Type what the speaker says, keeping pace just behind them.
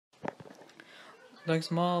like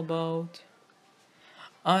small boat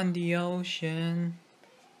on the ocean,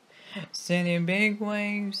 sending big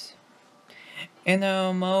waves in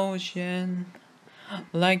emotion,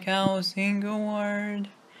 like how a single word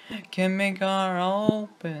can make our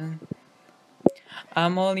open.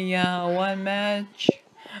 I'm only out one match,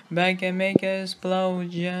 but I can make an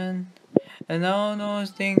explosion. And all those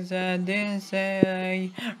things I didn't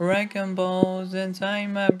say, wrecking balls inside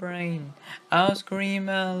my brain. I'll scream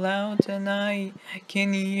out loud tonight.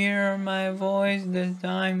 Can you hear my voice this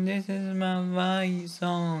time? This is my vice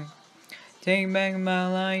song. Take back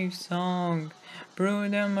my life song.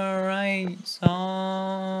 Prove them a right song.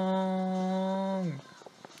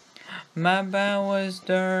 My back was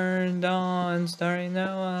turned on, starting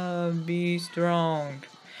now I'll be strong.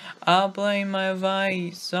 I'll play my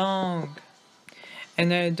vice song.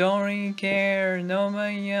 And I don't really care,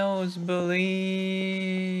 nobody else believes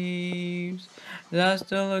that I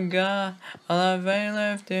still got all I've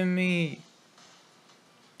left in me.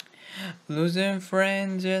 Losing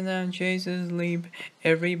friends and I'm chasing sleep.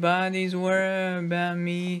 Everybody's worried about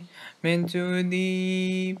me. I'm in too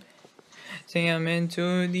deep. Say I'm in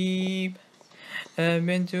too deep. I've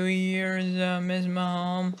been 2 years, I miss my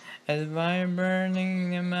home. As fire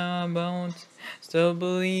burning in my bones. Still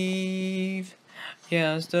believe.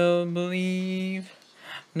 Yeah, I still believe.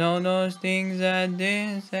 Know those things I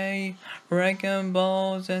didn't say. Wrecking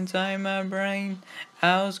balls inside my brain.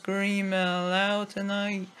 I'll scream out loud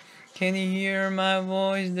tonight. Can you hear my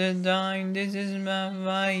voice this time? This is my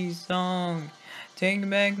vice song. Take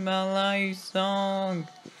back my life song.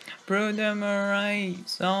 Prove them a right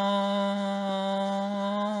song.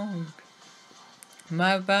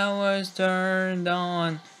 My power's turned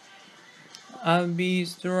on. I'll be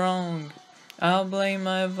strong. I'll play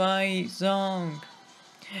my vice song.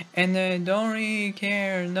 And I don't really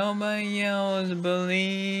care, nobody else believes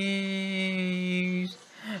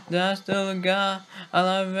that I still got all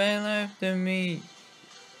I've left in me.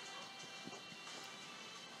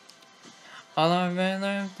 All I've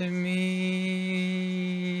left in me.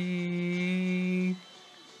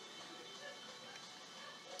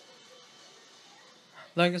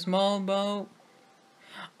 Like a small boat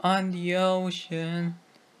on the ocean,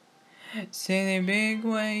 sending big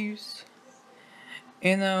waves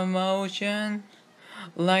in emotion,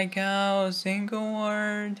 like how a single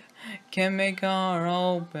word can make our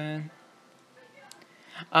open.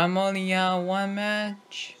 I'm only out one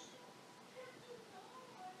match,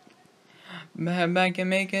 but I can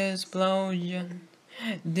make an explosion.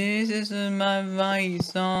 This is my vice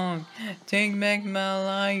song. Take back my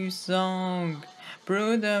life song.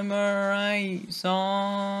 Prove them a right song.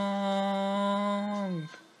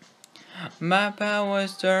 My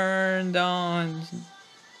power's turned on.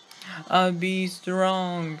 I'll be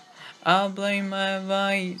strong. I'll play my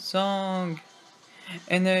vice song.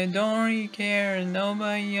 And I don't really care,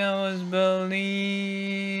 nobody else believes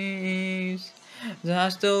that I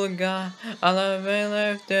still got all of it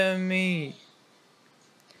left in me.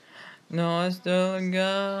 No, I still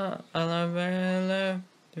got all of it left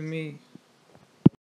in me.